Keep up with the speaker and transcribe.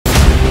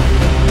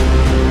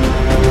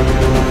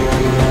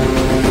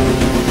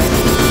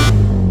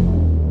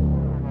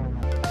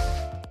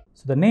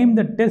So name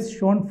the test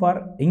shown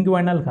for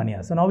inguinal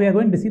hernia. So now we are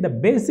going to see the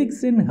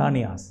basics in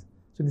hernias.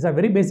 So these are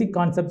very basic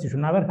concepts. You should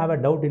never have a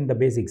doubt in the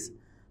basics.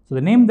 So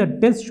the name the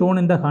test shown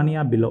in the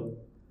hernia below.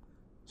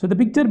 So the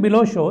picture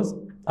below shows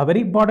a very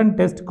important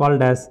test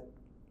called as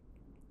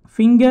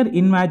finger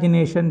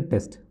invagination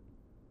test.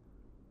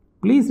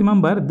 Please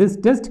remember, this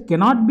test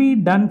cannot be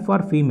done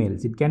for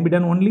females. It can be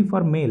done only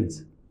for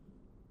males.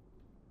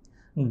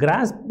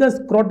 Grasp the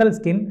scrotal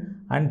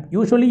skin, and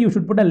usually you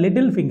should put a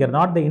little finger,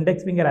 not the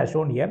index finger as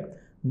shown here.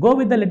 Go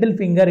with the little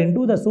finger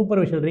into the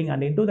superficial ring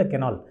and into the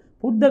canal.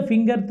 Put the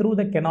finger through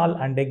the canal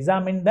and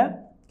examine the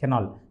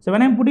canal. So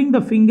when I am putting the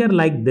finger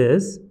like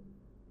this,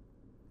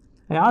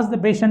 I ask the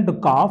patient to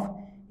cough.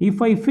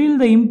 If I feel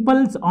the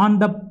impulse on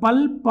the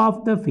pulp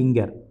of the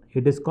finger,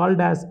 it is called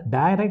as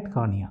direct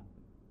hernia.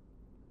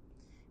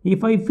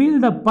 If I feel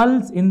the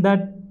pulse in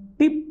the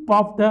tip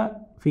of the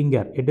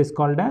finger, it is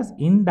called as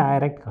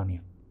indirect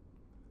hernia.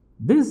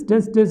 This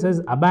test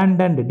is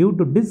abandoned due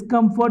to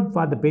discomfort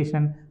for the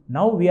patient.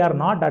 Now we are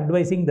not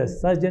advising the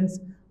surgeons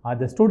or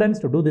the students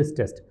to do this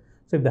test.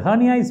 So if the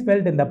hernia is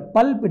felt in the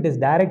pulp, it is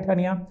direct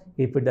hernia.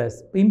 If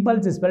the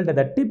impulse is felt at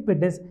the tip,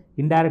 it is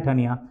indirect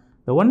hernia.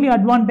 The only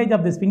advantage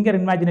of this finger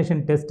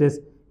invagination test is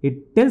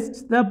it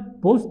tests the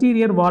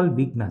posterior wall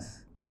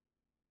weakness.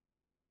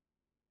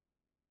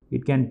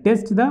 It can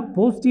test the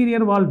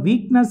posterior wall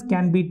weakness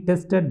can be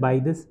tested by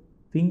this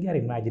finger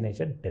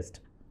invagination test.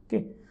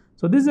 Okay.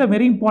 So this is a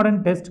very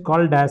important test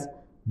called as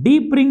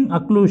deep ring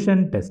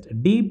occlusion test.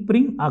 Deep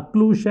ring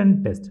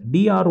occlusion test.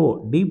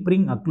 DRO, deep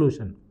ring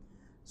occlusion.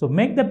 So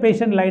make the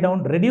patient lie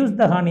down, reduce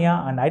the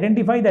hernia and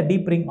identify the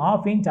deep ring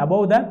 ½ inch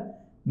above the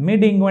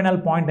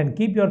mid-inguinal point and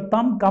keep your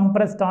thumb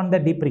compressed on the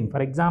deep ring.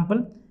 For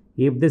example,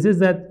 if this is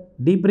the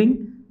deep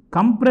ring,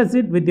 compress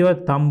it with your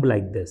thumb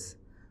like this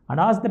and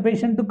ask the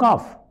patient to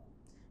cough.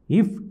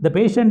 If the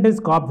patient is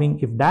coughing,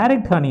 if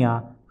direct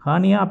hernia,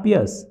 hernia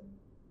appears.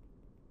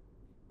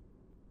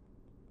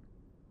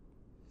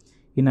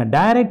 In a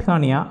direct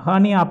hernia,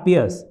 hernia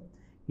appears.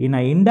 In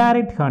an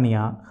indirect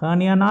hernia,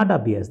 hernia not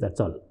appears. That's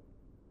all.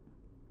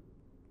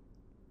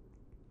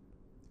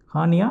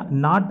 Hernia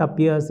not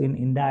appears in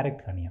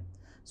indirect hernia.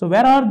 So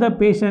where are the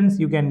patients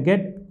you can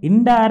get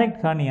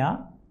indirect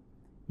hernia?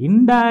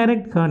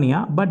 Indirect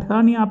hernia, but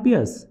hernia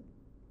appears.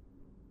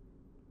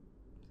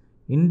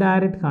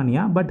 Indirect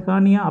hernia, but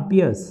hernia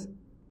appears.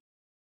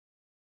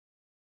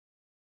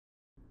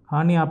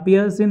 Hernia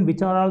appears in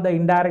which are all the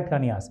indirect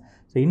hernias.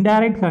 So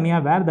indirect hernia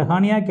where the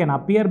hernia can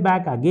appear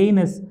back again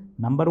is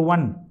number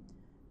 1,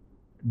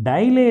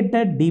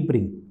 dilated deep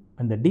ring.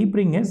 When the deep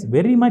ring is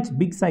very much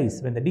big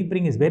size, when the deep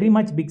ring is very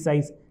much big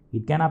size,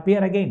 it can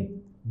appear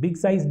again. Big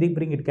size deep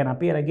ring, it can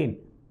appear again.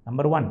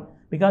 Number 1,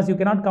 because you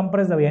cannot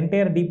compress the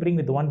entire deep ring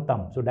with one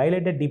thumb. So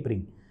dilated deep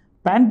ring.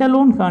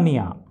 Pantaloon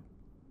hernia.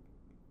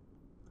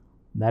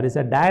 There is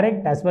a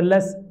direct as well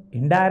as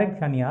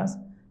indirect hernias.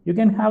 You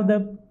can have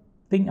the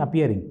thing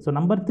appearing. So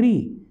number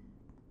 3,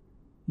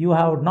 you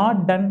have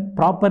not done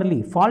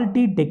properly,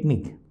 faulty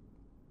technique.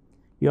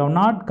 You have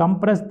not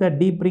compressed the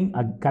deep ring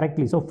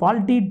correctly. So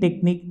faulty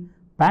technique,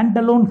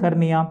 pantaloon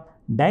hernia,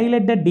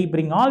 dilated deep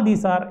ring, all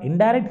these are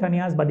indirect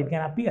hernias, but it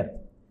can appear.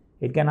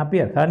 It can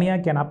appear.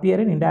 Hernia can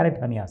appear in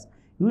indirect hernias.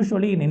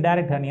 Usually in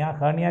indirect hernia,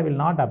 hernia will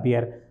not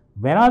appear.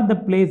 Where are the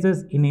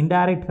places in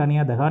indirect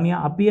hernia the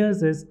hernia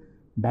appears is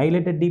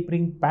dilated deep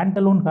ring,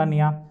 pantaloon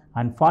hernia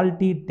and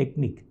faulty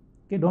technique.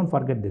 Okay, don't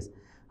forget this.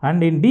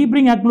 And in deep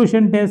ring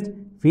occlusion test,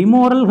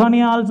 femoral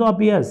hernia also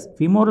appears.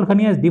 Femoral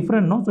hernia is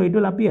different, no? So it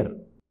will appear.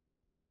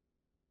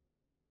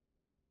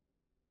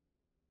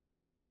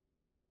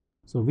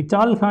 So which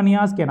all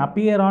hernias can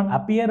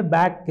appear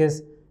back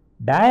is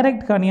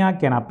direct hernia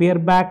can appear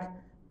back,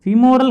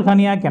 femoral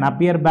hernia can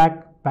appear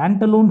back,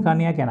 pantaloon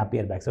hernia can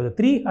appear back. So the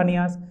 3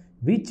 hernias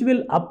which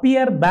will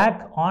appear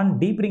back on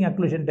deep ring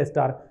occlusion test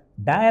are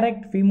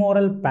direct,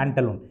 femoral,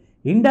 pantaloon.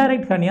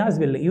 Indirect hernias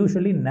will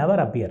usually never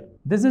appear.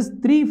 This is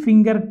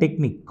 3-finger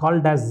technique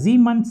called as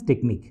Zieman's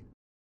technique.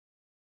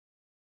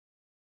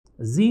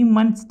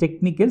 Zieman's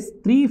technique is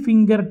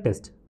 3-finger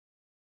test.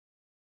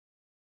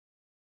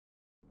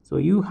 So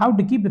you have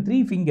to keep the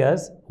 3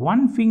 fingers.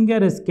 One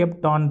finger is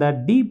kept on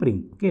the deep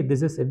ring. Okay,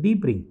 this is a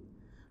deep ring.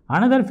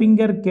 Another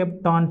finger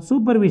kept on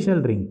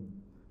superficial ring.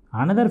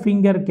 Another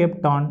finger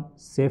kept on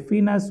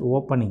saphenous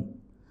opening.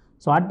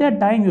 So at that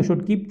time you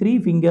should keep 3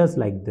 fingers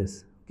like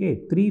this. Okay,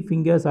 3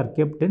 fingers are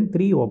kept in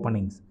 3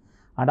 openings.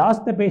 And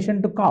ask the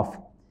patient to cough.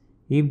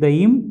 If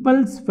the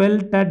impulse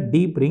felt at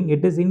deep ring,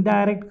 it is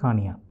indirect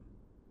hernia.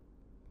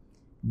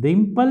 The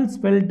impulse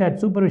felt at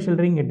superficial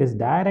ring, it is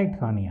direct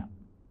hernia.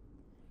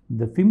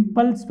 The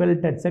impulse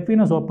felt at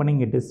saphenous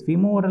opening, it is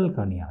femoral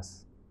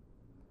hernias.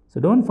 So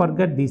don't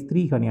forget these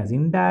 3 hernias,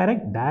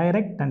 indirect,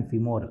 direct and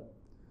femoral.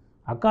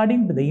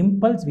 According to the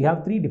impulse, we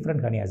have 3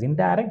 different hernias,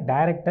 indirect,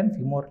 direct and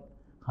femoral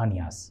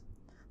hernias.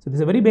 So this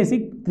is a very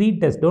basic 3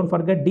 tests. Don't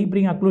forget deep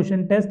ring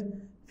occlusion test,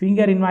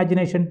 finger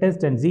invagination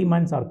test and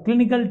Zieman's are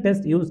clinical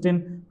tests used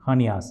in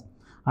hernias.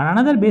 And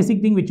another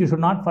basic thing which you should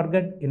not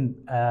forget in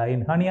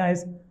hernia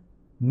is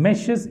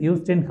meshes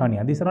used in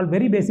hernia. These are all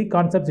very basic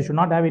concepts. You should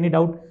not have any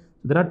doubt.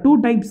 So there are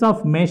two types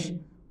of mesh.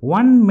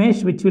 One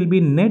mesh which will be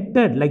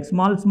netted, like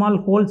small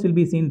holes will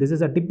be seen. This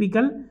is a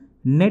typical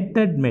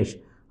netted mesh.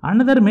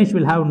 Another mesh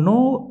will have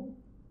no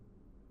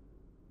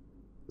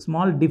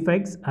small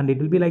defects and it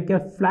will be like a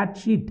flat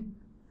sheet.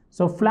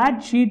 So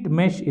flat sheet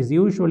mesh is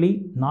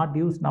usually not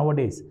used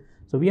nowadays.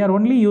 So we are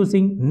only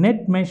using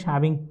net mesh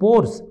having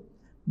pores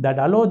that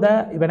allow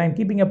when I am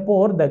keeping a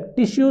pore, the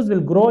tissues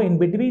will grow in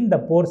between the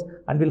pores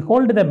and will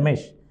hold the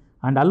mesh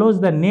and allows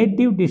the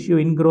native tissue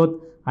ingrowth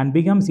and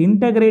becomes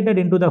integrated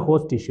into the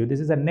host tissue.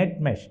 This is a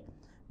net mesh.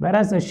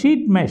 Whereas a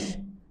sheet mesh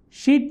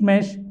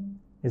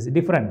is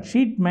different.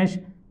 Sheet mesh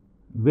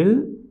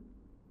will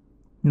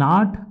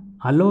not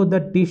allow the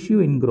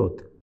tissue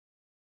ingrowth.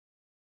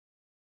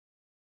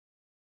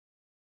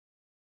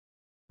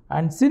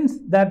 And since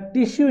that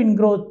tissue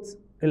ingrowth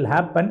will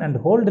happen and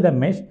hold the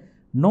mesh,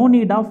 no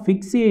need of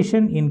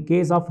fixation in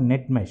case of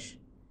net mesh.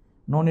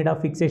 No need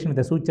of fixation with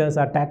the sutures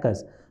or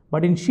tackers.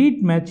 But in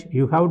sheet mesh,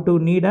 you have to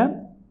need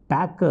a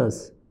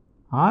tackers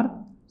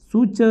or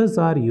sutures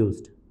are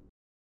used.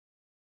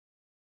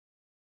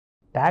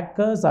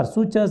 Tackers or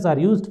sutures are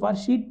used for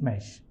sheet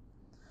mesh.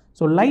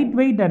 So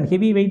lightweight and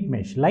heavyweight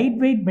mesh.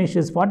 Lightweight mesh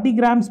is 40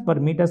 grams per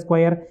meter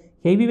square.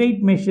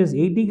 Heavyweight mesh is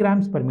 80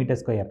 grams per meter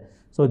square.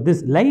 So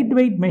this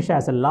lightweight mesh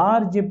has a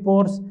large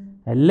pores,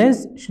 a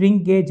less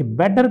shrinkage,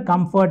 better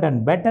comfort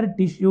and better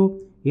tissue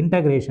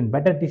integration.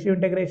 Better tissue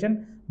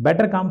integration,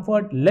 better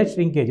comfort, less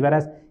shrinkage.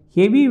 Whereas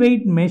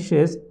heavyweight mesh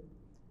is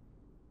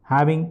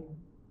having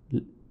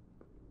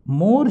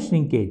more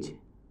shrinkage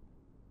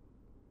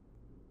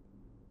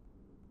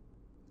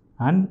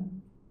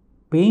and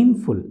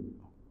painful.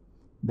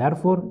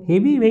 Therefore,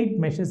 heavyweight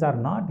meshes are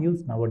not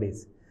used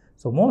nowadays.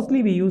 So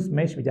mostly we use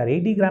mesh which are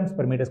 80 grams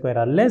per meter square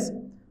or less.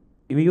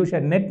 We use a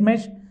net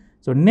mesh.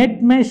 So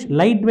net mesh,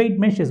 lightweight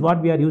mesh is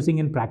what we are using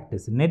in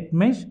practice. Net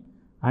mesh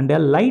and a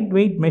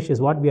lightweight mesh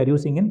is what we are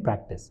using in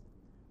practice.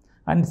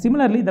 And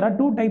similarly, there are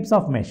two types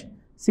of mesh.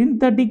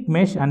 Synthetic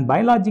mesh and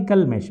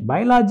biological mesh.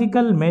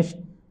 Biological mesh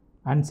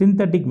and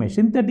synthetic mesh.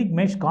 Synthetic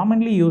mesh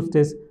commonly used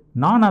is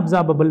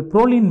non-absorbable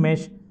Prolene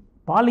mesh,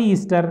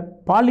 polyester,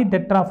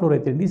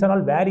 polytetrafluoroethylene. These are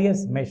all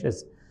various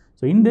meshes.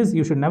 So in this,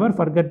 you should never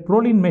forget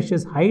Prolene mesh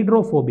is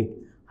hydrophobic.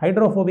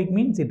 Hydrophobic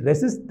means it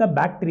resists the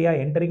bacteria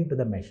entering to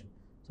the mesh.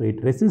 So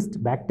it resists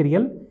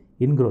bacterial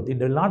ingrowth. It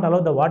will not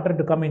allow the water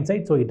to come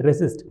inside, so it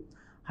resists.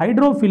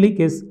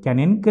 Hydrophilic can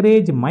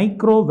encourage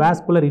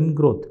microvascular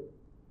ingrowth.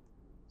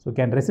 So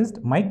can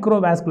resist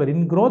microvascular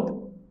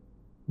ingrowth,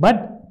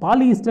 but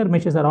polyester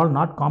meshes are all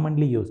not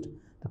commonly used.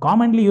 The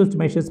commonly used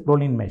mesh is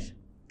Prolene mesh.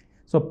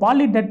 So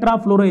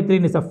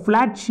polytetrafluoroethylene is a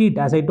flat sheet,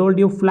 as I told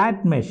you,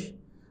 flat mesh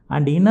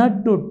and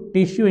inert to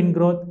tissue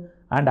ingrowth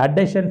and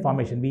adhesion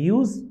formation. We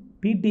use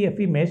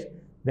PTFE mesh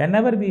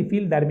whenever we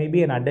feel there may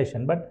be an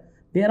adhesion, but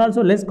they are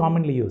also less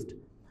commonly used.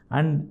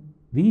 And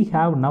we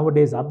have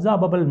nowadays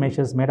absorbable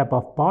meshes made up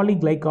of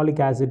polyglycolic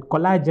acid,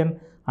 collagen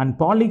and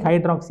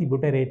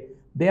polyhydroxybutyrate.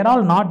 They are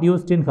all not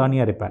used in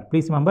hernia repair.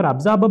 Please remember,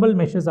 absorbable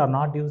meshes are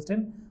not used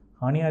in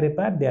hernia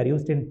repair. They are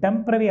used in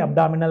temporary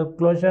abdominal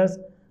closures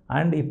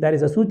and if there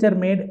is a suture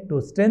made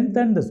to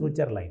strengthen the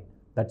suture line.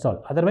 That's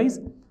all. Otherwise,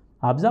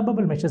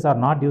 absorbable meshes are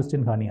not used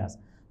in hernias.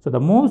 So the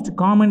most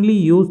commonly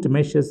used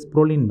mesh is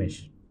Prolene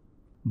mesh.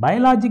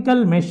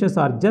 Biological meshes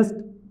are just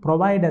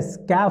provide a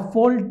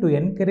scaffold to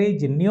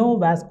encourage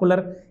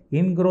neovascular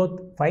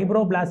ingrowth,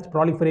 fibroblast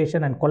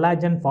proliferation and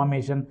collagen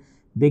formation.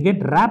 They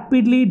get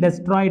rapidly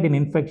destroyed in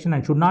infection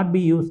and should not be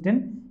used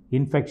in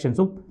infection.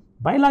 So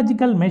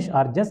biological mesh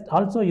are just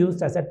also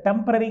used as a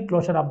temporary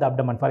closure of the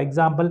abdomen. For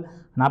example,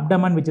 an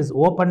abdomen which is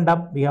opened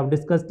up, we have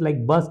discussed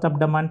like burst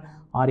abdomen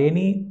or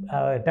any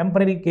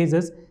temporary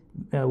cases,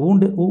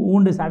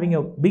 wound is having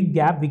a big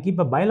gap, we keep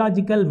a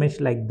biological mesh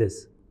like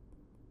this.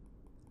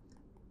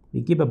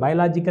 We keep a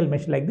biological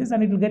mesh like this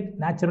and it will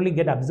naturally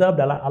get absorbed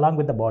along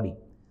with the body.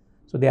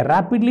 So they are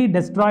rapidly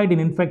destroyed in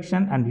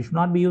infection and you should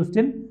not be used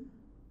in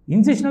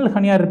incisional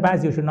hernia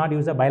repairs. You should not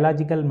use a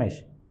biological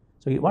mesh.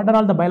 So what are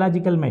all the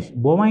biological mesh?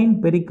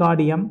 Bovine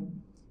pericardium,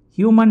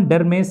 human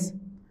dermis,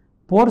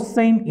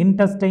 porcine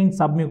intestine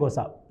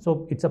submucosa.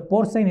 So it's a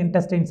porcine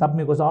intestine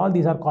submucosa. All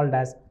these are called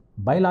as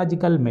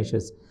biological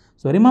meshes.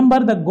 So remember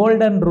the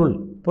golden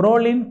rule.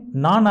 Prolene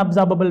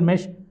non-absorbable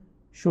mesh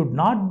should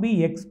not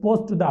be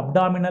exposed to the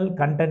abdominal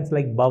contents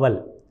like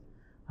bowel,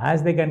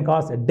 as they can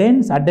cause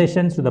dense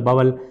adhesions to the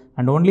bowel,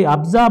 and only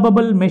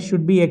absorbable mesh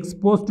should be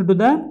exposed to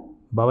the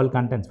bowel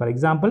contents. For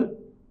example,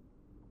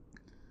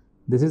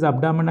 this is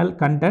abdominal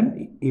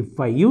content. If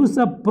I use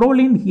a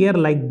Prolene here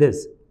like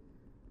this,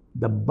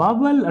 the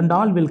bowel and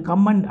all will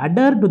come and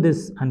adhere to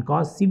this and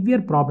cause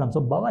severe problems.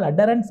 So bowel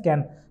adherence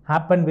can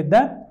happen with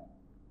the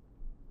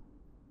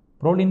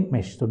Prolene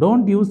mesh. So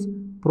don't use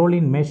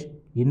Prolene mesh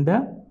in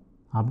the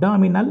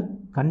abdominal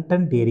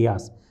content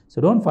areas.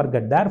 So don't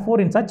forget. Therefore,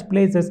 in such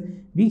places,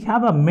 we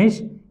have a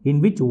mesh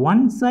in which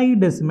one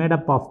side is made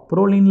up of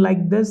Prolene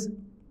like this,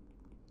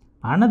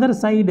 another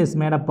side is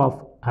made up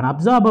of an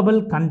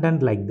absorbable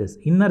content like this,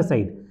 inner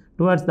side.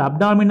 Towards the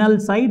abdominal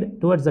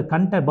side, towards the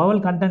bowel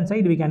content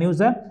side, we can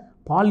use a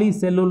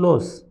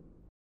polycellulose.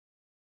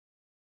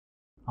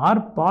 or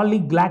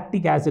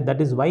polygalactic acid, that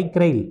is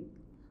vicryl,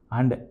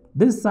 and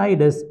this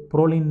side is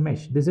Prolene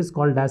mesh. This is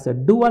called as a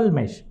dual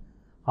mesh.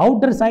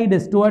 Outer side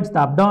is towards the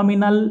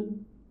abdominal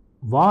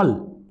wall.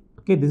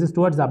 Okay, this is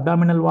towards the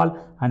abdominal wall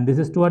and this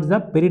is towards the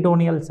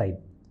peritoneal side.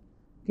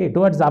 Okay,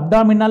 towards the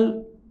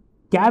abdominal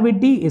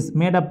cavity is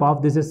made up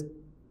of, this is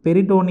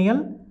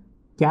peritoneal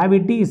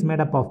cavity is made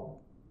up of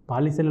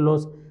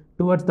polycellulose,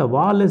 towards the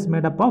wall is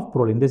made up of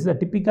Prolene. This is a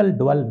typical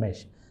dual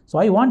mesh. So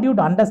I want you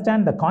to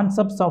understand the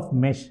concepts of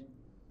mesh.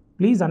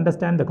 Please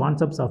understand the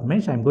concepts of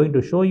mesh. I am going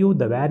to show you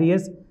the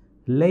various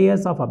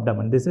layers of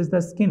abdomen. This is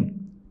the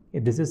skin.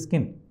 This is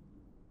skin.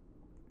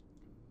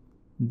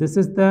 This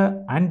is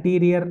the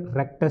anterior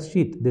rectus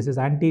sheath. This is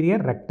anterior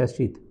rectus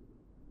sheath.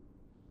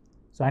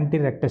 So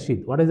anterior rectus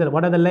sheath. What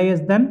are the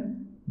layers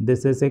then?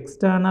 This is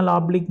external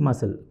oblique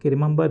muscle. Okay,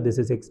 remember this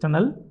is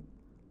external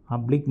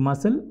oblique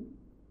muscle.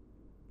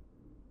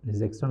 This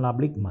is external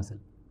oblique muscle.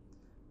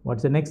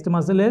 What's the next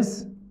muscle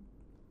is?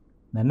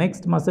 The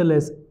next muscle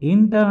is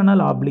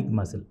internal oblique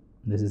muscle.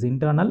 This is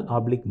internal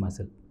oblique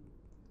muscle.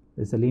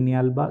 This is a linea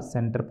alba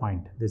center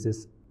point. This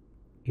is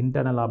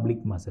internal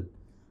oblique muscle.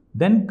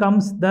 Then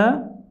comes the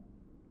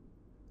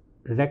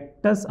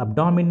rectus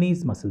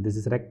abdominis muscle. This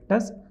is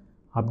rectus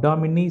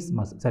abdominis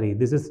muscle. Sorry,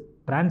 this is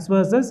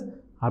transversus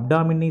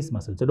abdominis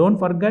muscle. So don't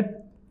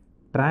forget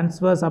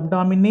transverse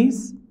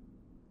abdominis,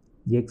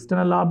 the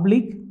external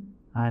oblique,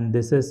 and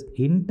this is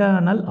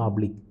internal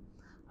oblique.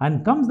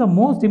 And comes the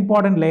most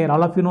important layer.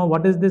 All of you know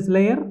what is this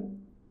layer?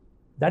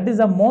 That is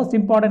the most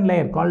important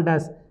layer called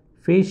as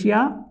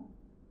fascia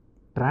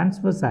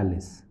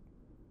transversalis.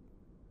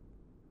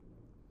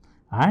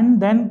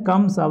 And then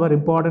comes our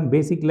important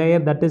basic layer,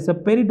 that is a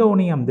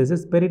peritoneum. This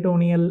is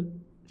peritoneal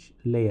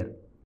layer.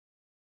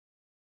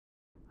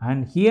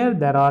 And here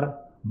there are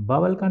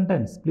bowel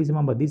contents. Please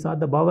remember, these are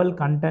the bowel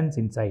contents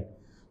inside.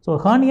 So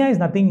hernia is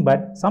nothing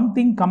but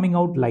something coming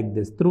out like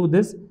this. Through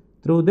this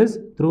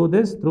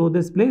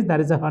place,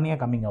 there is a hernia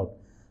coming out.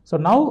 So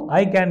now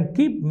I can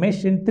keep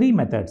mesh in three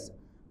methods.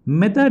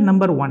 Method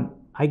number 1,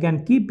 I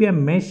can keep a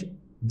mesh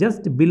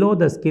just below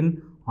the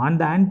skin on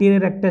the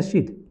anterior rectus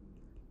sheath.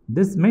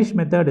 This mesh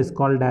method is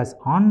called as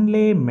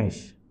onlay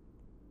mesh.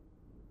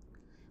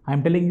 I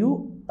am telling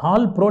you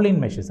all Prolene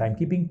meshes. I am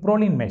keeping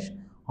Prolene mesh,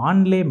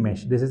 onlay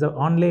mesh. This is an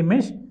onlay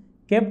mesh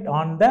kept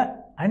on the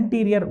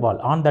anterior wall.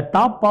 On the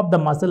top of the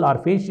muscle or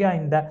fascia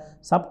in the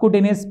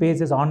subcutaneous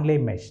space is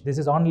onlay mesh. This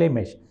is onlay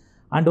mesh.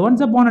 And once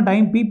upon a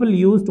time, people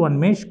used one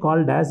mesh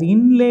called as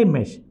inlay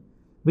mesh,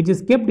 which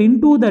is kept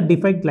into the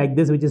defect like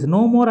this, which is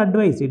no more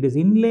advised. It is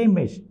inlay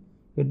mesh.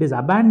 It is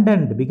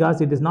abandoned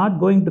because it is not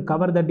going to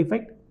cover the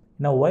defect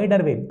in a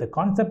wider way. The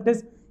concept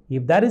is,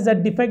 if there is a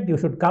defect, you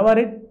should cover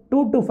it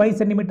 2 to 5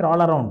 centimeter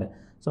all around.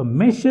 So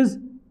mesh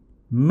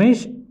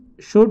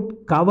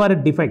should cover a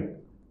defect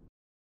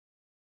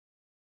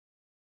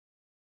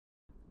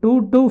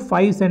 2 to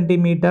 5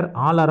 centimeter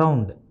all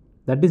around.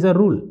 That is a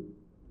rule.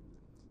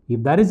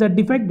 If there is a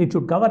defect, it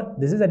should cover.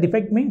 This is a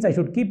defect means I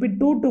should keep it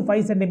 2 to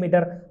 5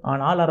 centimeter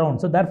on all around.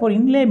 So therefore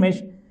inlay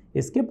mesh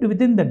is kept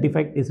within the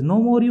defect, is no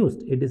more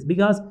used. It is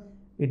because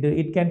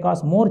it can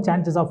cause more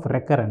chances of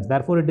recurrence.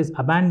 Therefore it is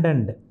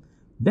abandoned.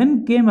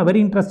 Then came a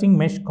very interesting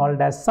mesh called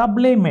as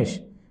sublay mesh,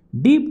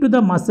 deep to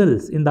the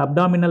muscles in the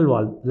abdominal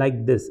wall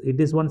like this.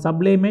 It is one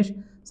sublay mesh.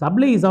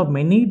 Sublay is of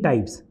many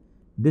types.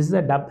 This is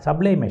a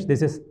sublay mesh.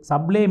 This is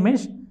sublay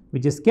mesh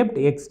which is kept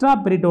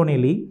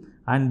extraperitoneally,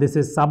 and this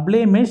is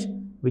sublay mesh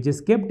which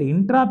is kept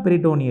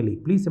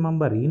intraperitoneally. Please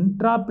remember,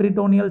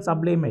 intraperitoneal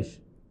sublay mesh.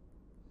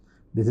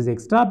 This is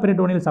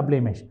extraperitoneal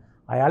sublay mesh.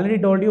 I already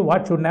told you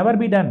what should never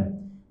be done.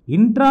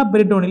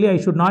 Intraperitoneally, I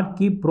should not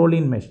keep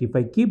Prolene mesh. If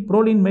I keep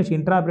Prolene mesh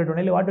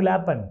intraperitoneally, what will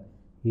happen?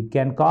 It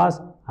can cause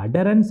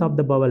adherence of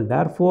the bowel.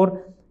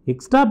 Therefore,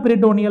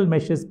 extraperitoneal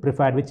mesh is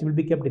preferred, which will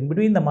be kept in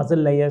between the muscle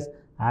layers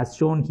as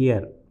shown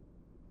here.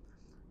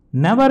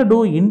 Never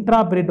do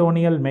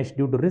intraperitoneal mesh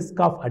due to risk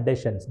of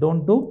adhesions.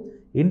 Don't do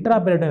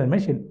intraperitoneal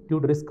mesh due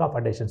to risk of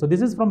adhesion. So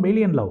this is from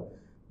Bailey and Love.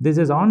 This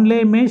is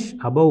onlay mesh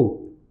above.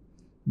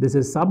 This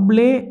is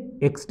sublay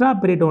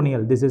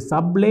extraperitoneal. This is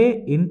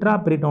sublay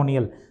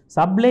intraperitoneal.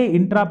 Sublay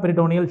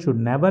intraperitoneal should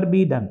never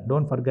be done.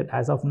 Don't forget,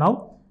 as of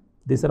now,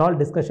 these are all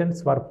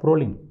discussions for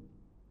Prolene.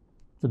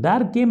 So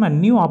there came a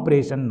new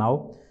operation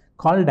now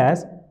called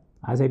as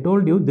I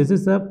told you, this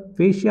is a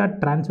fascia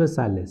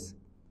transversalis.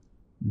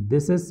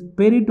 This is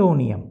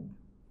peritoneum.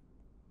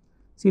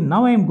 See,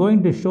 now I am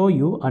going to show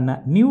you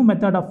a new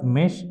method of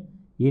mesh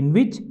in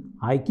which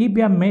I keep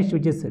a mesh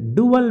which is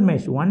dual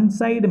mesh. One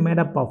side made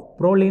up of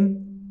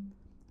Prolene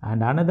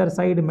and another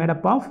side made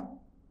up of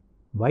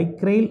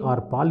vicryl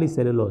or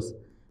polycellulose.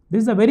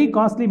 This is a very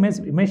costly mesh.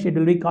 It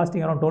will be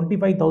costing around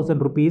 25,000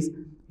 rupees.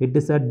 It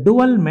is a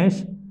dual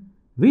mesh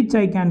which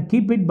I can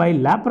keep it by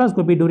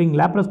laparoscopy. During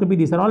laparoscopy,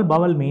 these are all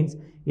bowel means.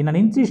 In an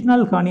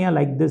incisional hernia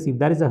like this, if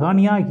there is a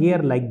hernia here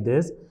like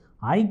this,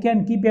 I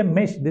can keep a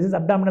mesh. This is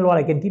abdominal wall.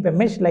 I can keep a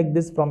mesh like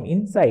this from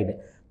inside.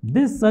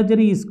 This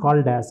surgery is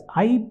called as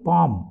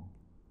IPOM.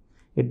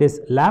 It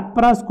is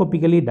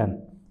laparoscopically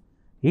done.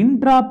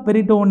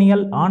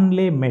 Intraperitoneal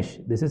onlay mesh.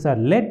 This is our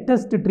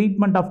latest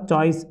treatment of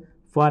choice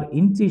for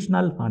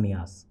incisional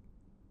hernias.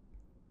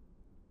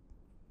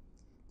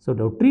 So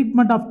the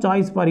treatment of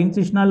choice for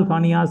incisional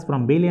hernias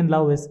from Bailey and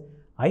Love is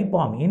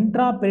IPOM.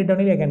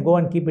 Intraperitoneal, I can go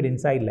and keep it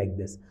inside like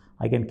this.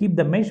 I can keep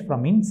the mesh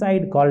from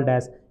inside called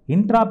as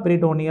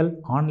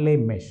intraperitoneal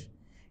onlay mesh.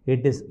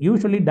 It is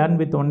usually done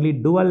with only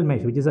dual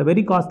mesh, which is a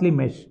very costly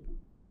mesh.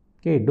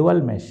 Okay,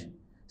 dual mesh.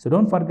 So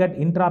don't forget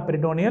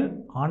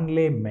intraperitoneal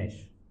onlay mesh.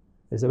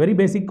 It's a very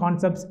basic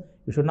concepts.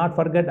 You should not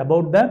forget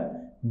about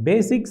the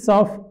basics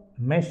of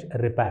mesh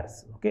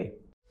repairs. Okay.